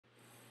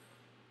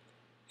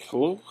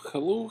Hello,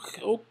 hello.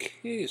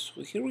 Okay,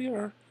 so here we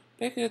are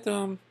back at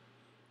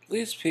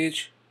this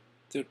page.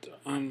 That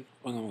oh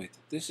no, wait,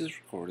 this is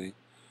recording.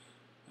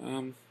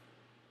 Um,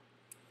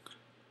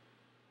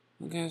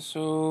 okay,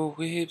 so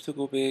we have to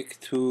go back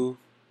to.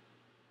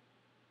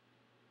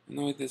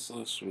 No, this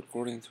is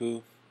recording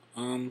too.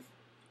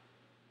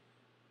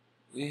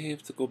 We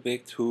have to go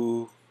back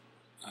to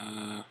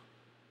uh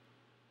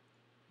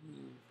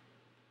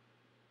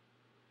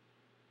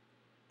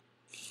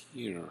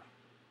here.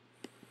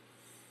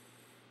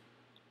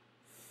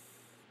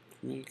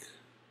 Make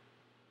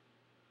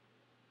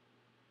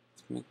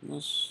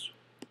this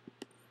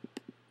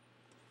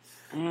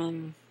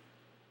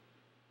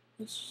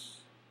let's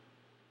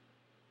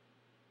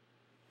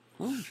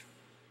oh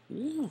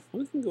yeah,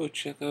 we can go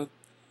check out.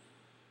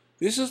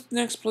 This is the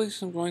next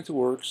place I'm going to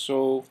work,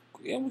 so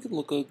yeah, we can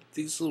look at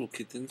these little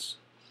kittens.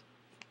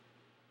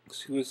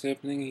 See what's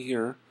happening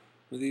here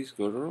with these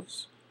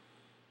girls.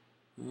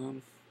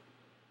 Um,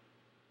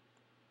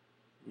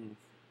 hmm.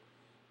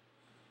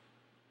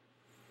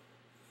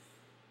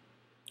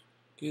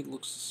 It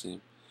looks the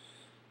same.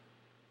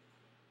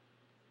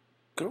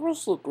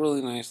 Girls look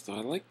really nice though.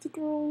 I like the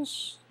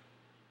girls.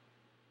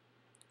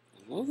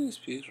 I love these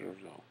pictures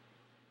though.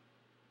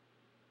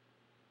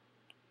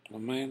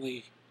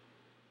 O'Malley.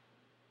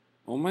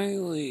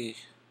 O'Malley.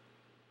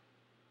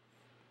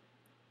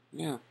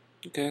 Yeah.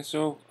 Okay,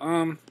 so,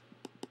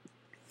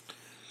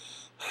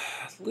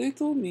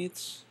 little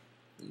meats.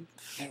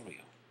 There we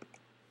go.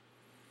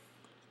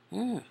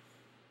 Yeah.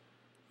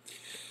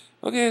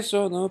 Okay,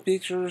 so no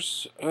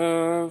pictures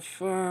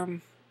of,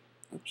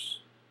 oops.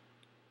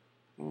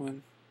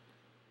 One.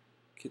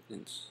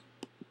 Kittens.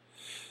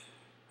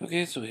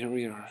 Okay, so here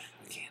we are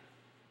again.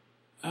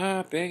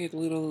 Back at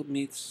Little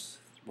Meats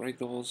Bright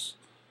Dolls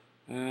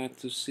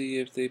to see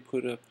if they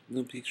put up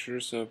new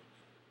pictures of.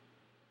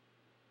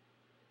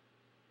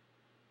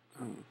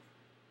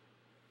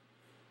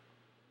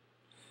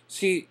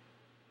 See,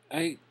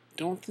 I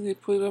don't think they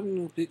put up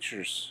new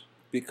pictures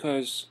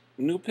because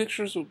new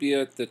pictures will be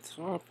at the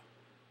top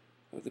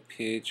of the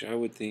page, I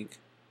would think.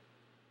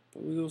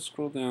 But we will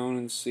scroll down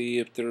and see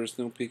if there's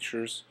no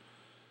pictures.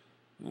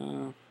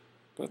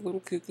 But little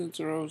kittens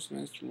are always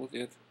nice to look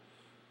at.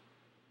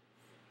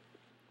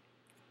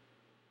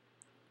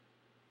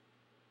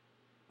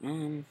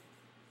 Hmm.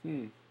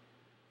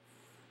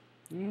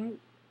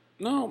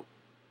 No,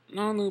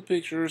 no new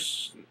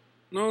pictures.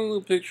 No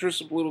new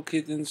pictures of little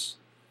kittens.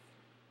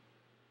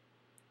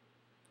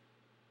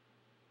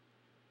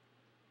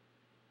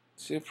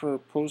 Except for a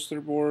poster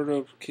board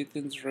of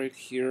kittens right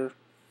here.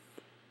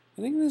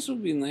 I think this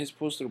would be a nice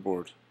poster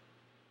board.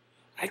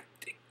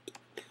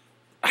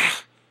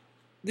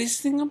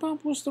 This thing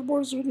about poster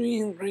boards with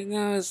me right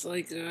now is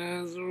like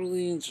it's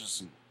really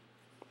interesting.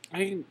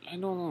 I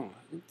don't know.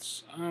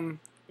 It's I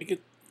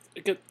get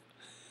I get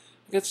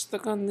I get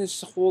stuck on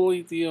this whole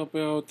idea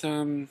about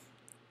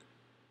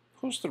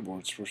poster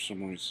boards for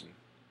some reason.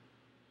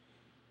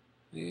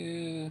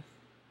 Yeah,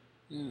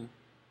 yeah.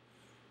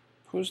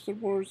 Poster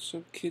boards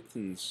of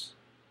kittens.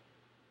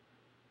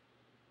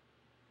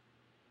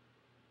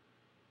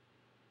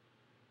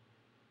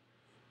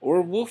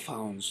 Or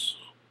wolfhounds.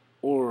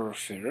 Or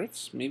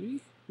ferrets,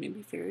 maybe?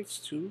 Maybe ferrets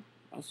too,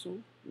 also.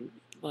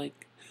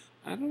 Like,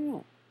 I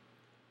don't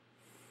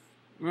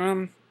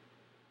know.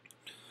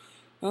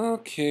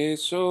 Okay,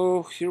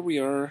 so here we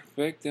are,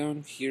 back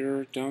down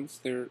here,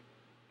 downstairs.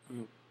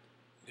 Oh,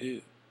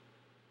 ew.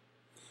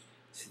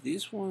 See,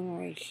 this one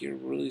right here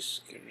really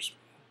scares me.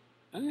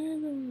 I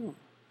don't know.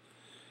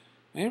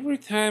 Every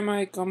time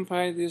I come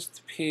by this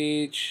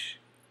page,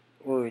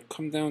 or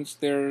come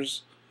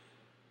downstairs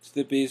to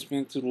the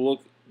basement to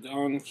look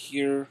down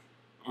here,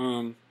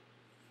 you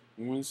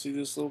want to see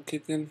this little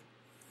kitten?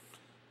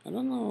 I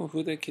don't know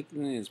who that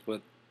kitten is,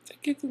 but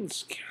that kitten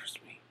scares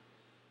me.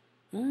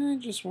 I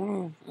just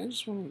wanna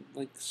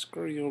like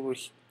scurry over.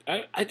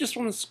 I just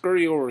wanna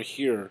scurry over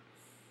here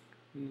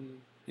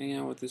and hang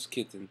out with this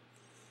kitten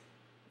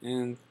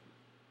and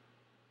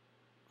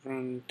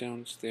run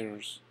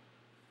downstairs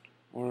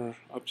or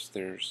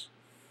upstairs.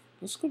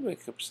 Let's go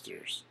back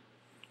upstairs.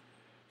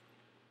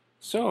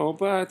 So,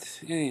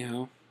 but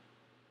anyhow.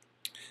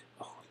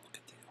 Oh, look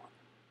at that one.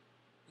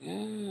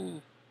 Yeah.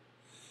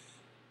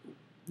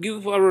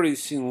 You've already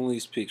seen all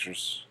these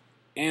pictures.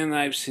 And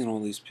I've seen all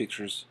these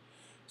pictures.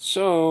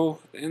 So,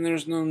 and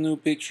there's no new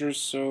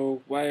pictures,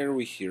 so why are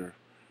we here?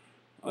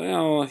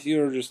 Well,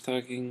 you're just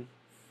talking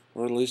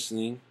or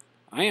listening.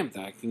 I am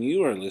talking,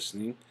 you are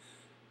listening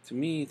to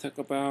me talk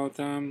about,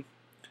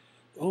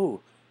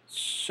 oh,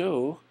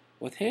 so,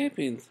 what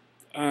happened?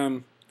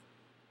 Me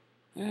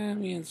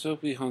and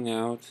Sophie hung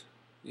out,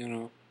 you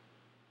know,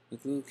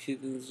 with little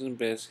kittens in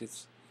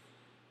baskets,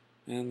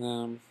 and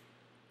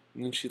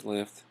then she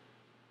left.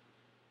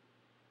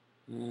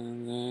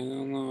 And I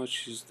don't know what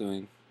she's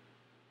doing.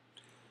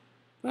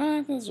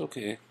 But that's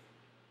okay.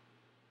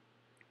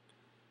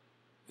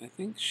 I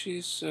think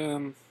she's,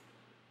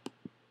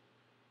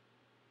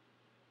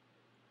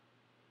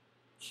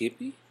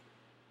 hippie?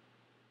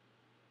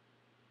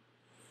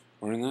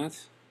 Or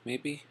not?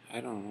 Maybe?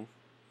 I don't know.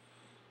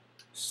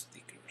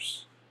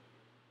 Stickers.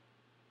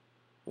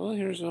 Well,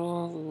 here's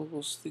all the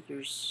little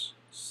stickers.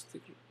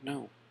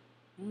 No.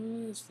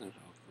 That's not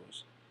how it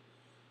goes.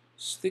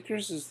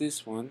 Stickers is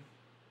this one.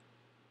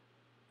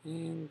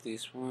 And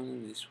this one,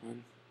 and this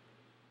one.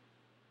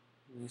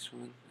 And this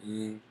one.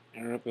 And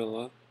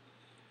Arabella.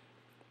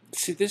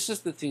 See, this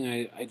is the thing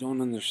I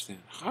don't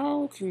understand.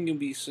 How can you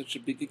be such a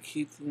big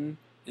kitten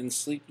and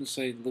sleep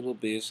inside a little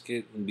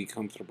basket and be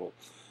comfortable?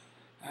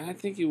 I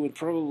think you would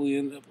probably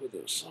end up with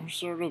some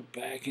sort of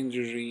back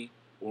injury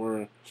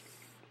or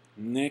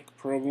neck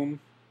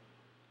problem.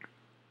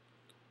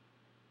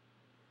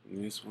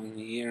 This one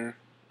here.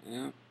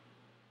 Yeah,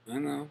 I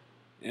know.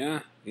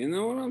 Yeah, you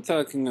know what I'm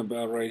talking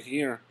about right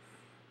here.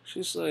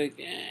 She's like,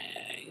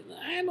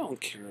 I don't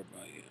care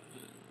about you.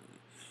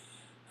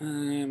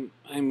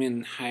 I'm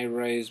in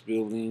high-rise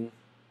building.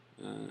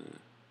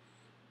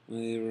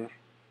 Whatever.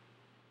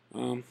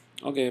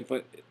 Okay,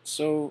 but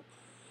so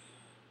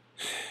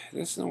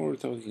that's not what we're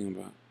talking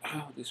about.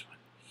 Oh, this one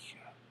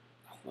here.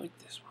 I like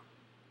this one.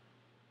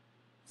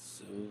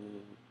 So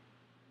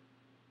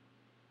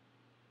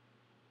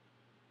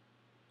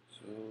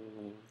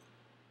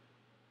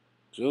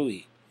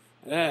Zoe.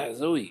 Ah,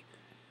 Zoe.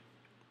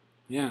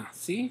 Yeah,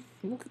 see?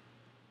 Look at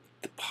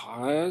the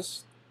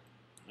paws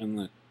and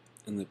the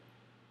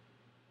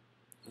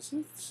is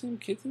it the same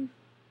kitten?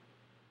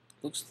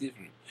 Looks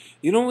different.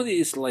 You know what it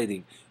is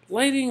lighting?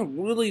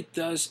 Lighting really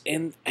does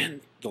and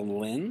the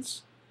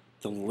lens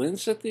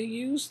that they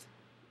used,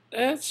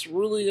 that's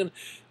really good.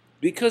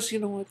 Because you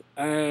know what?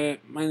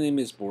 My name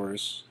is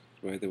Boris,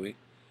 by the way.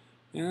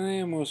 And I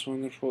am most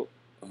wonderful.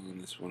 Oh,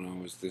 this one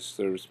always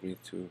disturbs me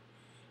too.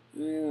 I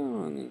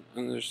don't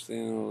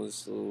understand all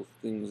these little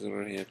things that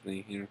are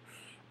happening here.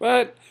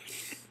 But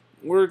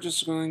we're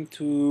just going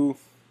to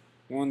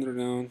wander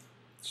down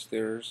the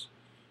stairs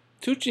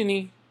to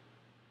Ginny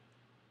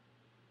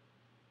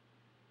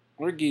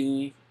or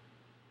Guinea.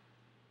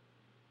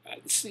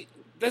 See,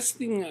 that's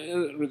the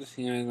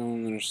thing I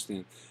don't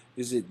understand.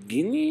 Is it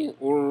Guinea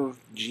or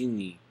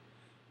Genie?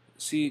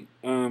 See,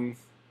 I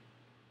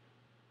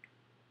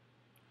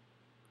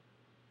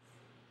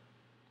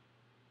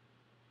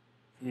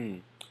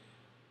think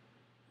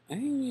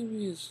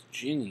maybe it's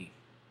Ginny.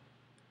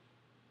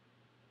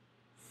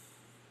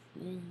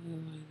 Like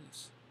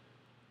this.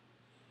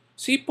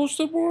 See,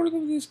 poster board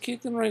of this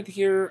kitten right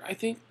here. I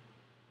think,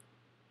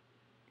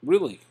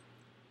 really.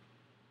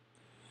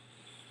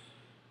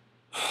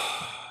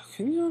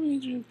 Can you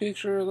imagine a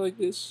picture like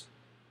this?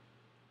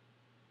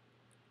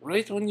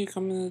 Right when you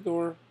come in the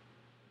door?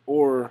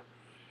 Or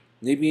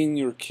maybe in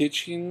your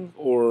kitchen?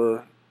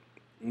 Or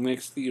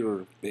next to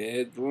your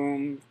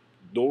bedroom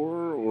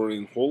door? Or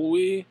in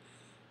hallway?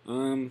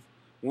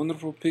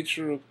 Wonderful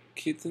picture of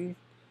kitten.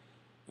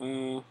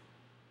 Yeah.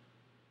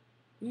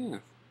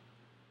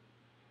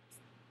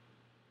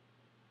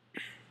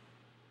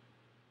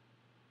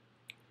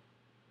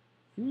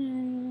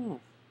 No.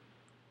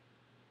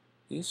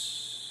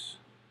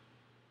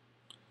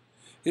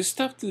 It's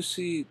tough to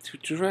see, to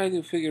try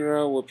to figure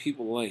out what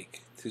people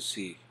like to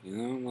see, you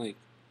know, like,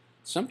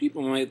 some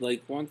people might,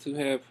 like, want to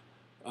have,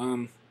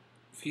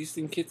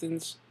 feasting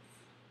kittens,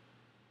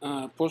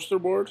 poster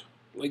board,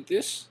 like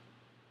this,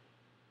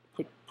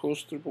 put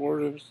poster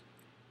board of,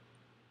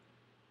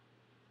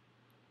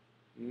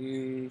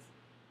 and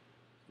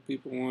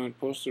people want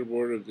poster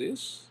board of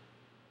this,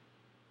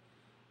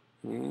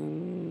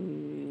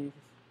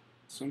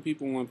 some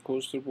people want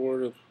poster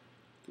board of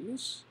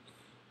this,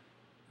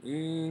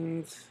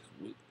 and,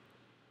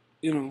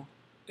 you know,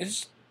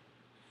 it's,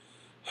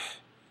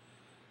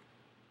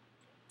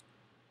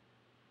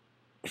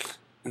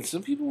 and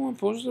some people want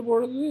poster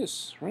board of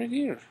this, right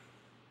here,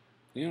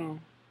 you know,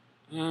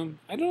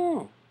 I don't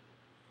know,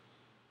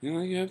 you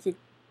know, you have to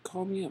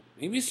call me up.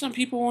 Maybe some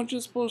people want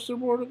just poster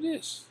board of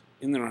this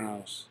in their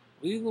house.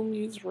 Legal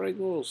means right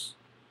goals.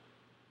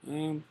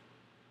 Well,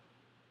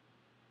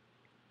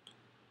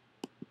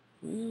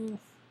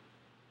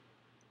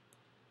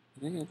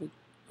 I think,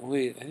 oh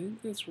wait, I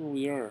think that's where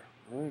we are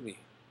already.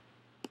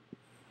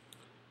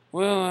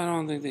 Well, I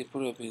don't think they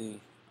put up any,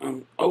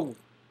 oh,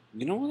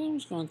 you know what I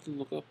was going to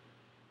look up?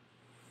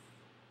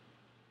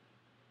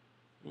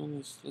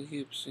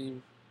 Honestly,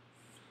 same.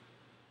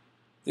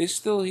 They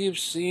still have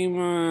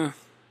same,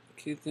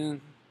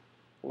 kitten,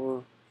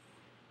 or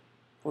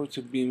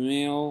to be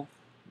male,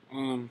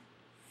 he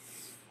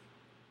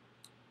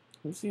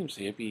seems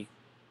happy,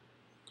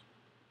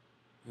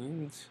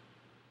 and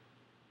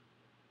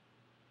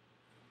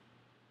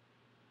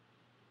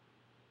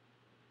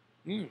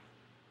look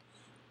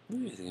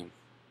at him,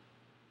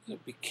 he's a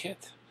big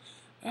cat.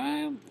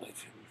 I like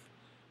him,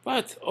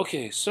 but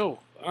okay, so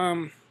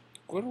where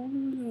were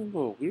we gonna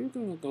go? We were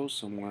gonna go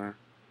somewhere.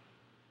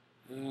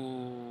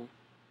 Where?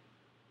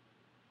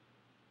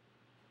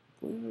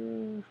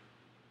 Little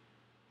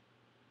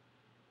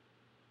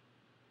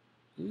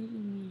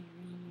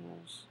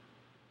animals.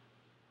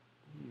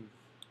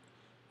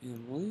 And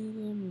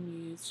Little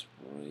Meets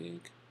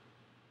Break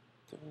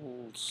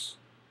Dolls.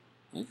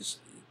 I just,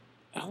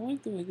 I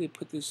like the way they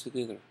put this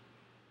together.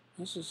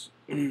 This is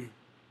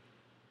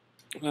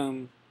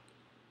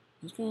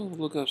let's go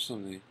look up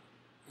something.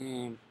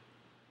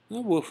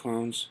 Not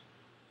wolfhounds,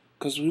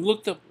 because we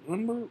looked up.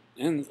 Remember,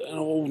 and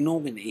oh no,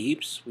 in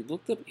apes. We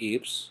looked up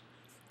apes,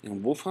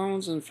 and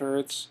wolfhounds and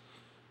ferrets,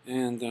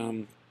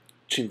 and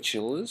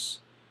chinchillas,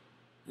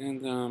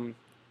 and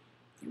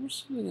there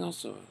was something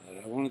else that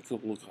I wanted to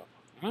look up.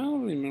 I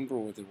don't remember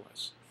what it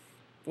was,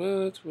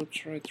 but we'll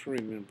try to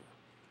remember.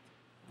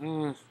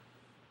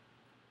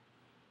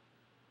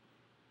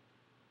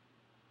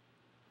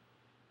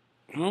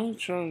 I'll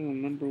try to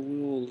remember.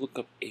 We will look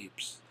up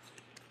apes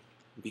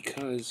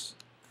because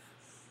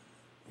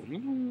I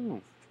don't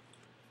know.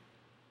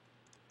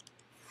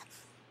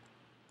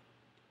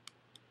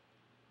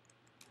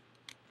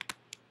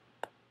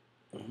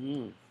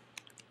 Mm.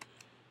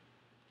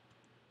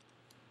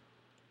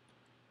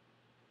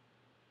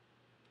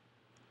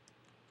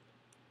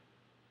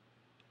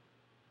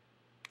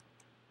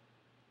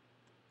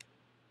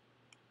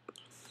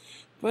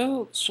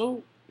 Well,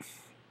 so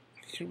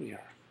here we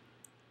are.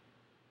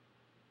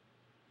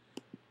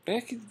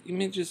 Back in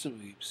images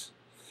of apes.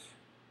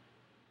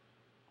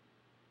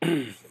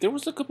 There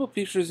was a couple of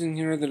pictures in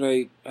here that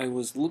I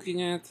was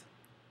looking at,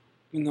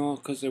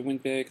 because I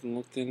went back and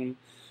looked at them,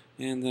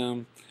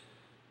 and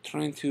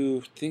trying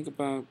to think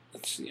about.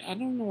 Let's see, I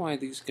don't know why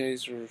these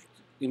guys are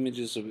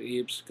images of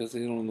apes because they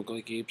don't look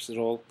like apes at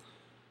all,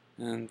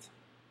 and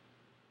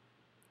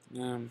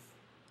oh,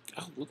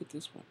 look at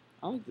this one.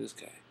 I like this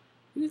guy.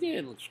 This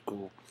guy looks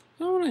cool.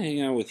 I want to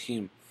hang out with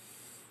him.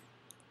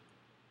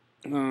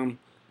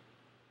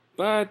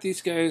 But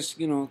these guys,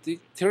 they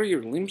tear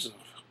your limbs off.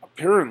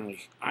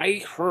 Apparently,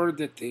 I heard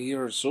that they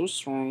are so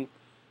strong,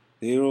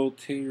 they'll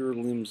tear your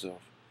limbs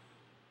off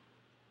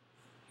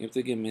if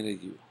they get mad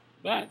at you.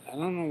 But I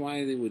don't know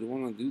why they would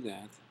want to do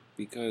that,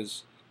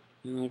 because,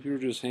 if you're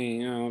just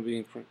hanging out,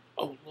 being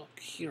oh, look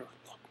here,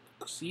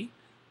 look, see,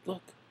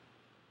 look,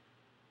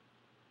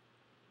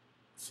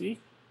 see,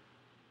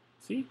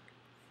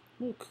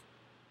 look,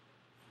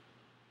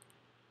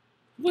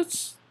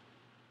 let's.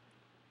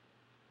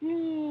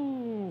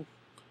 Oh,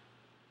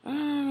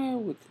 I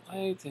would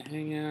like to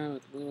hang out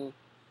with little.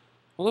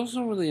 Well, those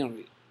don't really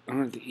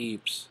aren't the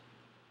apes.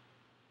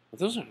 But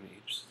those aren't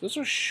apes. Those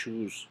are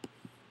shoes.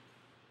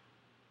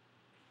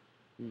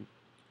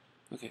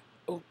 Okay.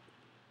 Oh,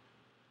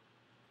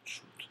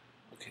 shoot.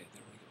 Okay,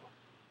 there we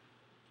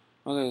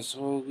go. Okay,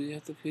 so we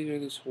have to figure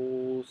this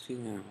whole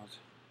thing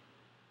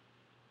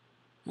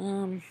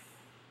out.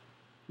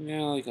 Yeah,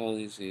 I like all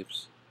these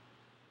apes.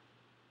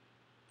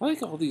 I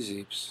like all these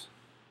apes.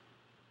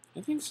 I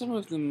think some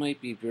of them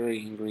might be very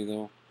angry,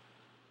 though.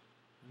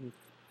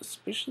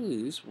 Especially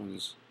these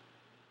ones.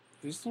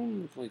 These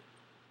don't look like...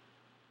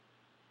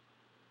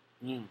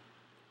 No.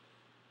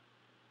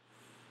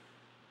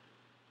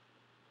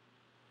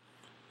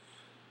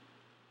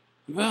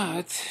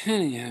 But,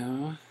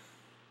 anyhow...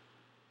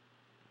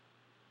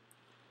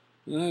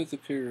 we'll have to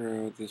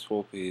figure out this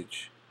whole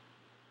page.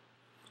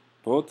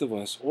 Both of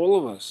us, all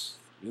of us,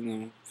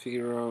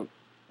 figure out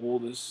all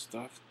this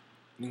stuff.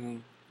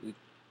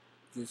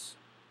 This...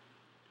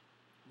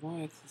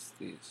 What is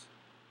this?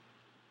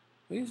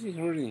 Why is he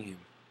hurting him?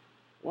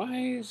 Why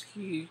is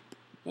he...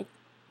 What?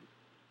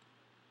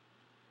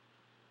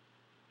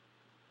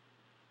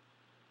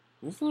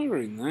 That's not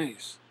very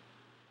nice.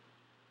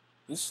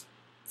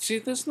 See,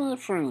 that's not a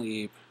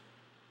friendly ape.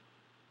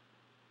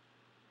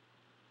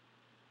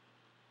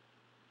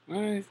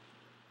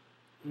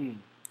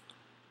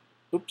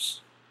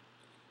 Oops.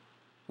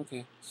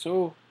 Okay,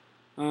 so,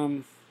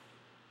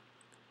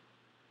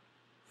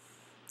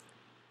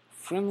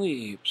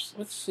 friendly apes.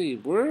 Let's see,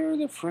 where are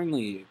the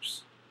friendly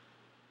apes?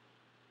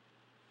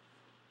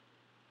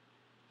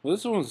 Well,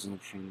 this one's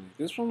not friendly.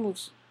 This one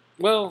looks...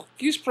 Well,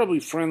 he's probably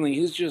friendly.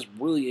 He's just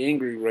really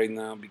angry right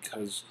now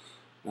because,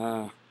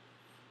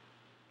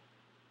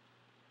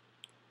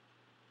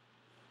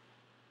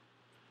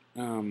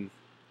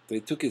 they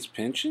took his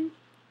pension?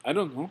 I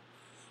don't know.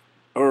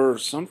 Or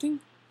something?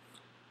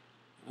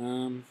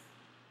 Oh,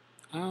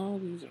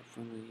 these are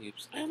friendly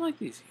apes. I like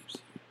these apes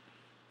here.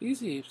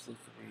 These apes look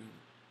around.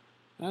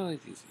 I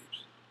like these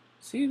apes.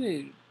 See,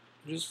 they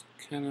just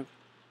kind of...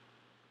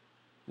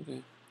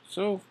 Okay,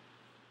 so...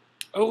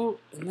 Oh,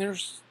 and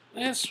there's...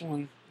 This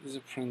one is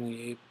a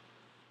friendly ape.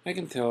 I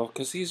can tell,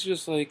 because he's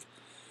just like...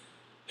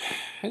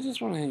 I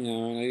just want to hang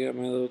out. I got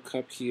my little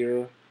cup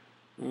here.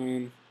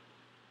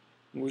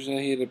 Wish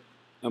I had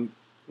a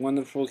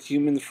wonderful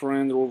human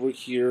friend over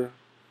here.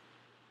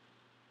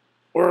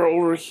 Or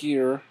over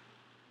here.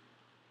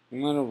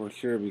 Not over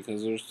here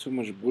because there's too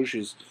much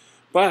bushes.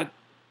 But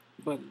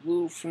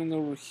little friend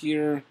over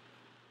here.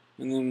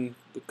 And then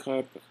the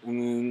cup.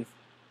 And then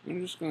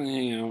I'm just gonna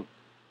hang out.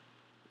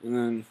 And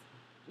then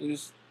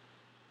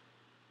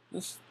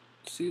let's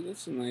see,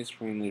 that's a nice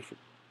friendly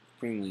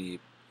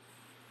ape.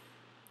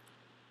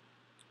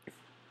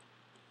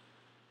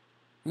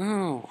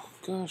 Oh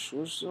gosh,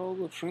 where's all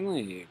the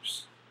friendly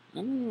apes? I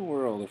don't know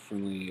where all the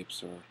friendly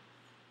apes are.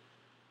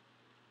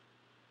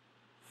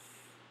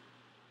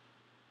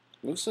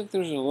 Looks like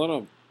there's a lot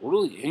of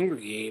really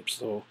angry apes,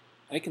 though.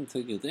 I can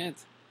tell you that.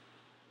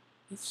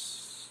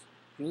 It's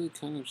really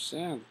kind of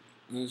sad.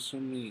 There's so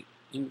many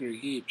angry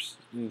apes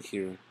in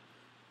here.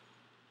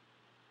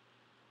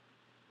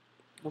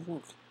 Oh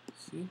look,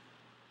 see?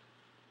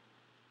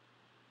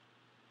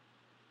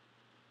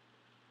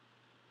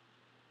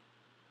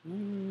 I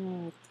don't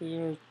know what they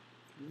are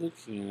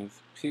looking at.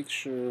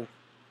 Picture.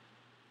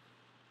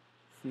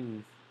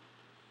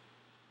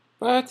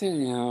 But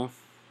anyhow.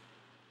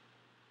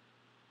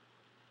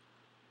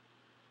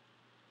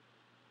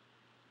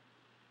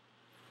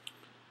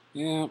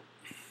 Yeah.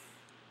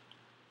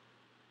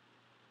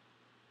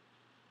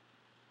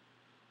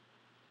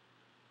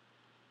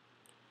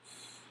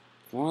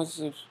 Lots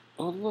of.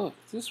 Oh look,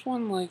 this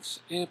one likes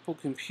Apple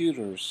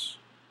computers.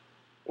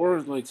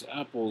 Or likes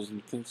apples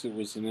and thinks it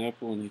was an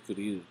apple and he could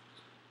eat it.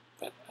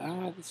 But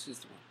this is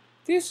the one.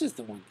 This is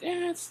the one.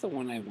 That's the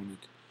one I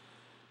wanted.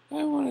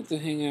 I wanted to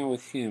hang out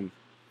with him.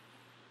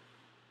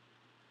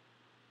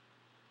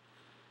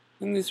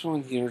 And this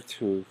one here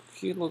too.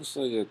 He looks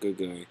like a good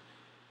guy.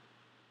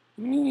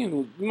 I mean,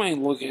 you might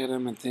look at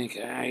him and think,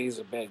 he's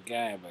a bad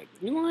guy, but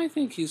I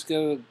think he's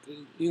got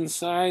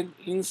inside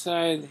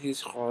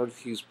his heart,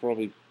 he's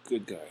probably a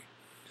good guy.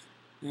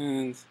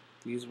 And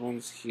these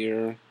ones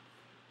here,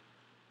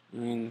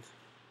 and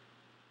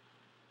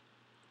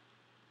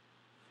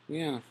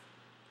yeah,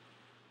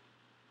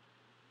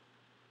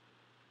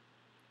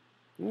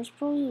 there's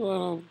probably a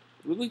lot of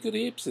really good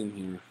apes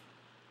in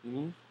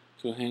here,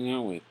 to hang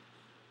out with.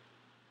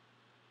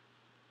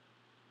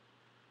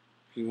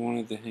 If you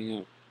wanted to hang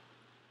out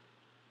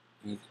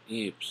with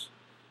apes.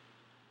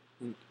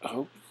 And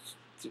oh,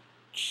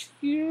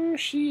 here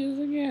she is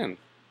again.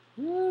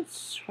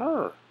 That's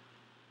her.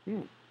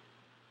 I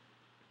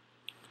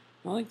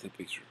like that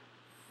picture.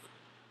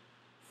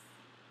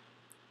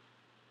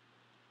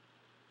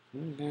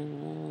 Okay,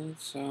 well,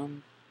 it's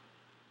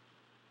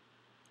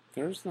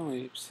there's no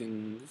apes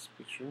in this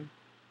picture.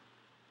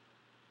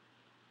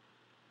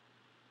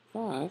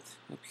 But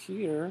up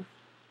here,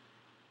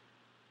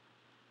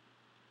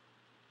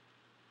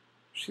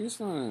 she's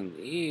not an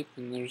ape,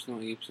 and there's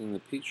no apes in the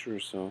picture,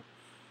 so.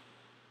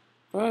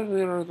 But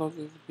we are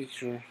looking at the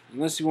picture.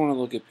 Unless you want to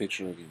look at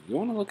picture again. You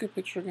want to look at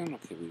picture again?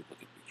 Okay, we look at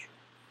picture.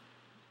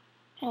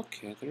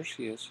 Okay, there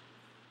she is.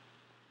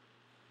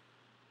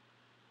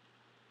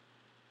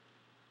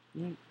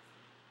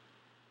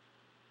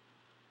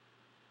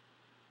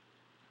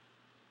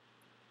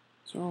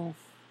 So,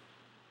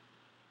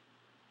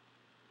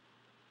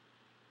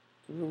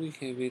 there we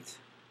have it.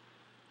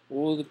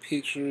 All the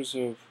pictures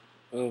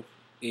of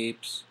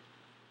apes,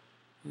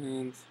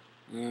 and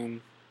I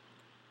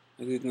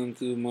did not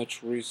do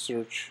much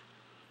research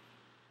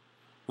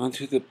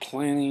onto the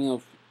planning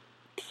of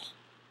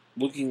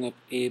looking up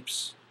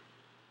apes.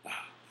 Look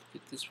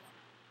at this one.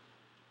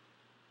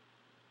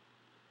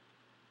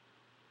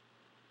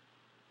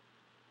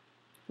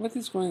 What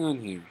is going on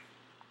here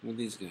with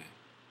this guy?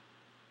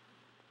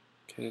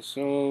 Okay,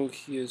 so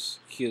he is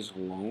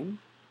alone,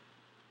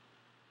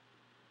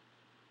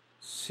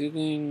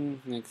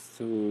 sitting next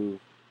to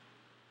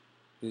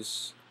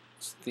this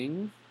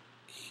thing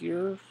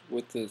here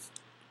with this.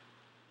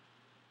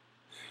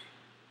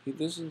 He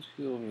doesn't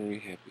feel very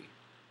happy.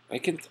 I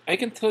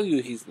can tell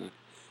you he's not.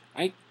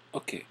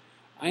 Okay.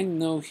 I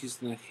know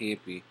he's not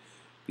happy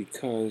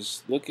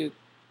because look at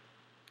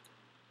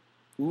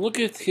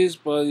his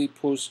body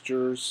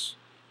postures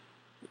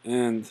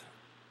and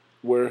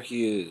where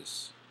he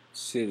is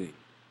sitting.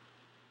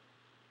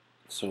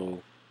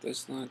 So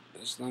that's not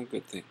a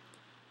good thing.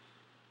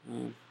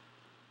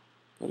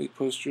 Body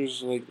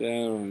postures like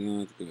that are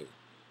not good.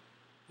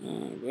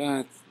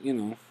 But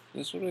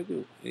that's what I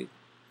do. I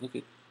look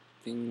at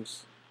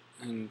things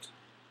and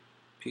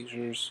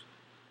pictures.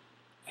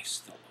 I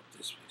still love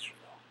this picture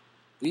though.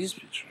 This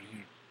picture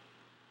here.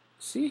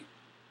 See?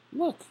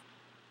 Look.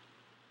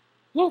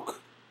 Look.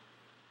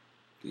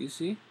 Do you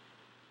see?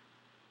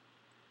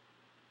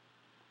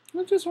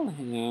 I just want to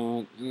hang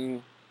out.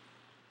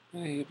 I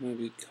have my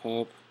big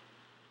cup.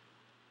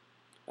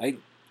 I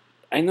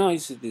know I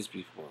said this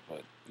before,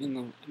 but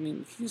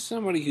he's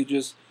somebody who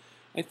just.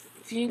 I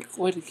think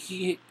what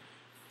he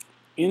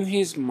in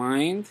his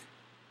mind,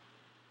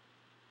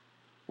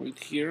 right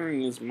here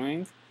in his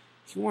mind,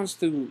 he wants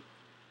to.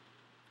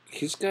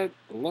 He's got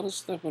a lot of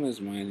stuff on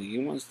his mind, and he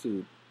wants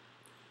to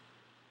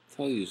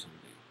tell you something.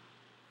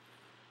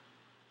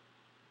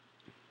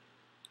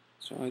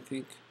 So I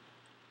think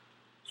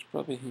you should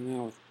probably hang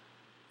out with.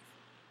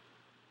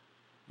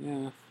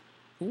 Yeah, I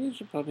think you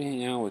should probably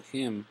hang out with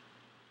him.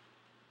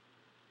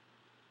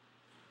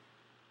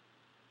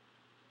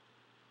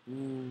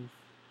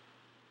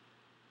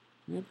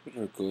 I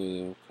better go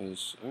though,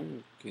 because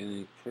I'm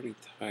getting pretty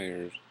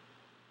tired.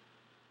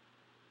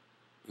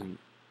 And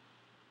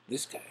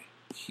this guy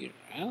here,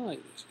 I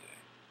like this guy.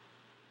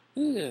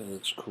 This guy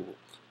looks cool.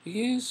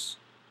 He is.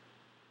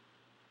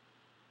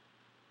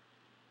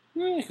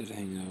 I could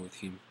hang out with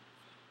him.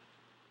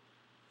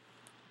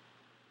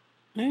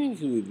 I think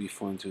he would be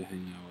fun to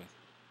hang out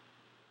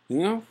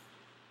with.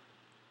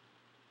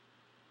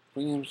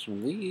 Bring him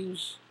some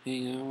leaves,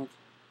 hang out.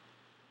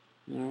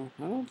 No,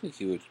 I don't think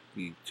he would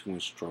be too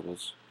much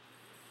troubles.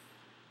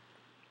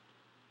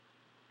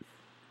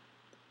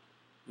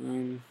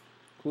 Um,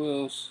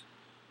 who else?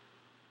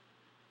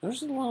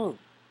 There's a lot of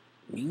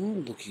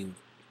mean looking.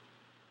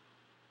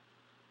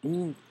 I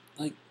mean,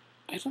 like,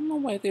 I don't know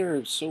why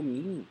they're so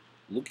mean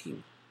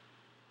looking.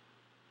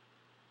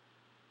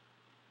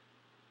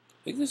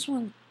 Like this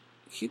one,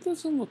 he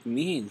doesn't look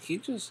mean. He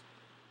just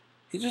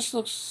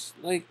looks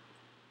like,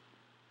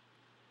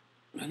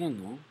 I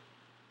don't know.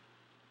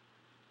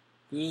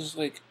 He's just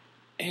like,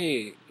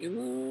 hey, I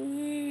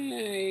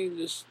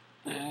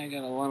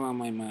got a lot on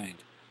my mind.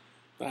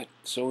 But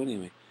so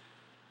anyway,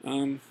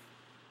 um,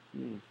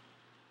 hmm,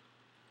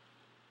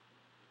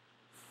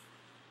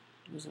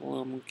 there's a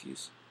lot of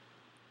monkeys,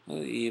 a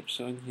lot of apes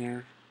on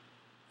here.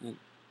 And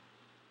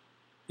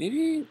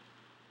maybe,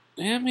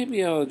 yeah,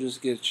 maybe I'll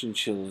just get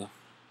chinchilla.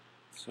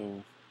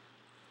 So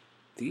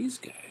these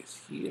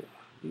guys here,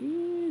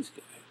 these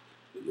guys.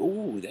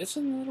 Oh, that's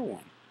another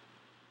one.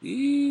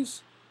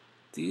 These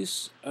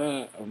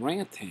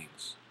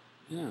orangutans.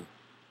 Yeah,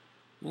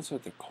 that's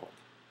what they're called.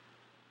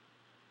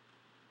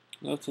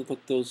 I'll have to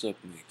look those up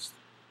next.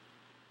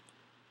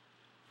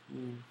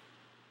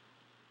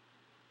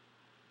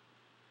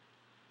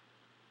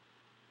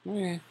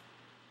 Okay,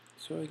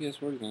 so I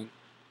guess we're done.